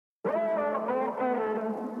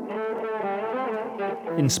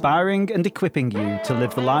inspiring and equipping you to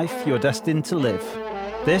live the life you're destined to live.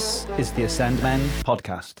 This is the Ascend Men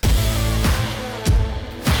podcast.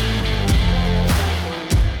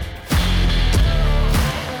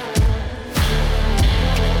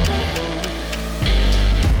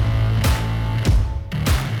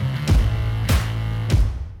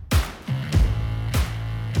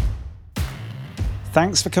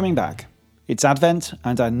 Thanks for coming back. It's Advent,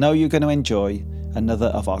 and I know you're going to enjoy another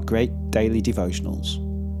of our great daily devotionals.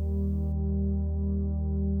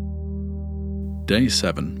 Day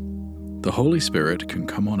 7. The Holy Spirit can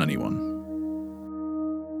come on anyone.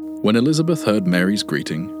 When Elizabeth heard Mary's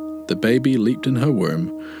greeting, the baby leaped in her womb,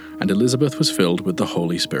 and Elizabeth was filled with the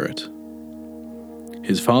Holy Spirit.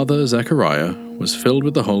 His father, Zechariah, was filled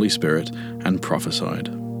with the Holy Spirit and prophesied.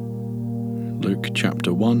 Luke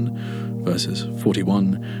chapter 1, verses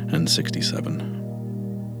 41 and 67.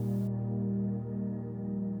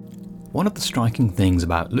 One of the striking things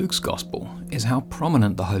about Luke's Gospel is how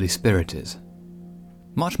prominent the Holy Spirit is.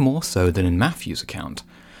 Much more so than in Matthew's account,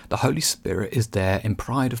 the Holy Spirit is there in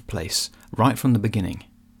pride of place, right from the beginning.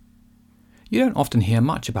 You don't often hear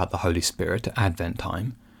much about the Holy Spirit at Advent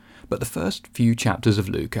time, but the first few chapters of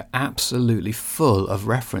Luke are absolutely full of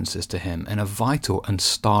references to him in a vital and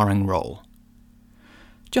starring role.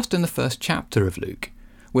 Just in the first chapter of Luke,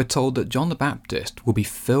 we're told that John the Baptist will be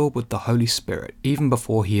filled with the Holy Spirit even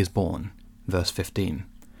before he is born, verse 15.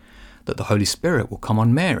 That the Holy Spirit will come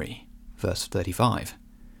on Mary, verse 35.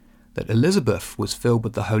 That Elizabeth was filled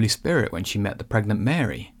with the Holy Spirit when she met the pregnant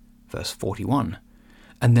Mary, verse 41.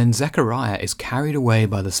 And then Zechariah is carried away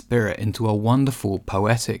by the Spirit into a wonderful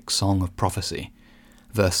poetic song of prophecy,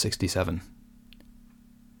 verse 67.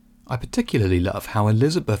 I particularly love how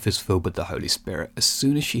Elizabeth is filled with the Holy Spirit as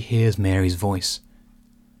soon as she hears Mary's voice.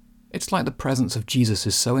 It's like the presence of Jesus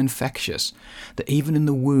is so infectious that even in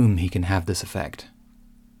the womb he can have this effect.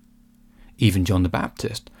 Even John the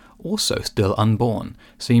Baptist, also still unborn,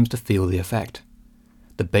 seems to feel the effect.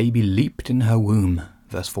 The baby leaped in her womb,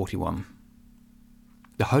 verse 41.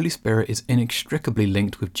 The Holy Spirit is inextricably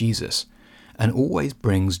linked with Jesus and always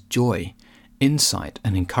brings joy, insight,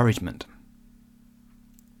 and encouragement.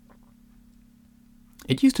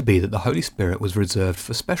 It used to be that the Holy Spirit was reserved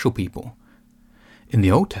for special people. In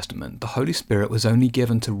the Old Testament, the Holy Spirit was only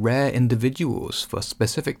given to rare individuals for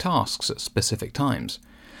specific tasks at specific times.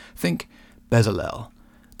 Think Bezalel,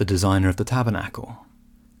 the designer of the tabernacle;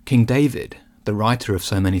 King David, the writer of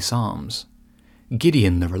so many psalms;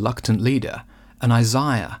 Gideon, the reluctant leader; and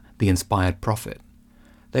Isaiah, the inspired prophet.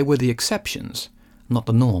 They were the exceptions, not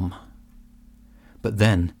the norm. But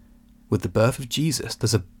then, with the birth of Jesus,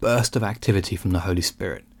 there's a burst of activity from the Holy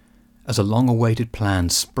Spirit, as a long-awaited plan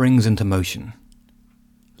springs into motion.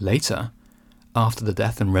 Later, after the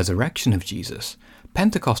death and resurrection of Jesus,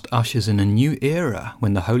 Pentecost ushers in a new era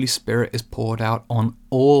when the Holy Spirit is poured out on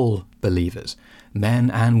all believers,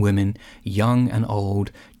 men and women, young and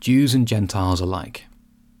old, Jews and Gentiles alike.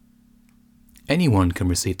 Anyone can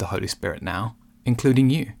receive the Holy Spirit now, including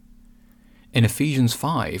you. In Ephesians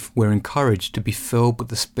 5, we're encouraged to be filled with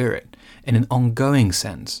the Spirit in an ongoing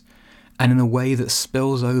sense, and in a way that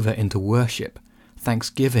spills over into worship,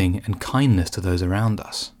 thanksgiving, and kindness to those around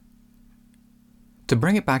us. To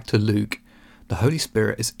bring it back to Luke, the Holy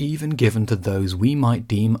Spirit is even given to those we might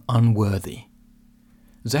deem unworthy.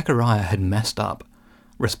 Zechariah had messed up,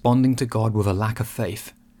 responding to God with a lack of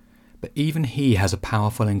faith, but even he has a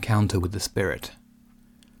powerful encounter with the Spirit.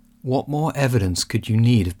 What more evidence could you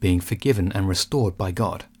need of being forgiven and restored by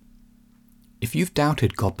God? If you've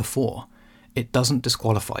doubted God before, it doesn't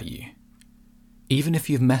disqualify you. Even if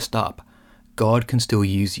you've messed up, God can still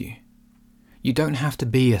use you. You don't have to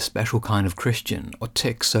be a special kind of Christian or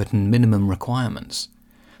tick certain minimum requirements.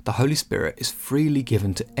 The Holy Spirit is freely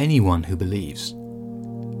given to anyone who believes.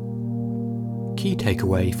 Key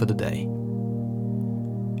takeaway for the day.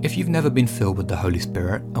 If you've never been filled with the Holy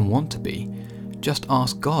Spirit and want to be, just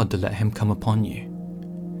ask God to let him come upon you.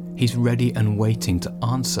 He's ready and waiting to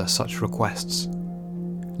answer such requests.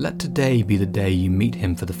 Let today be the day you meet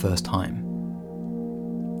him for the first time.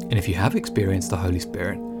 And if you have experienced the Holy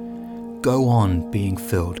Spirit, go on being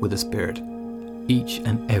filled with the Spirit each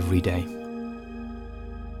and every day.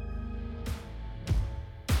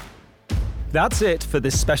 That's it for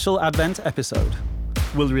this special Advent episode.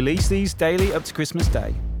 We'll release these daily up to Christmas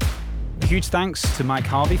Day. A huge thanks to Mike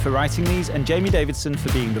Harvey for writing these and Jamie Davidson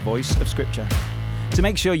for being the voice of Scripture. To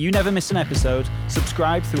make sure you never miss an episode,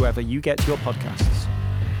 subscribe wherever you get your podcasts.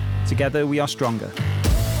 Together we are stronger.